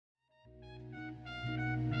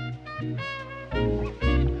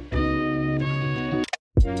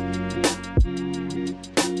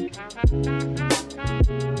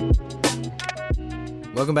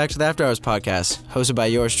Welcome back to the After Hours podcast, hosted by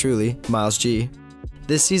yours truly, Miles G.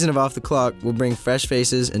 This season of Off the Clock will bring fresh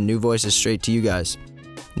faces and new voices straight to you guys.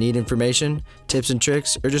 Need information, tips and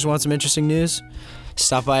tricks, or just want some interesting news?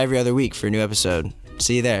 Stop by every other week for a new episode.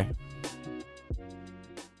 See you there.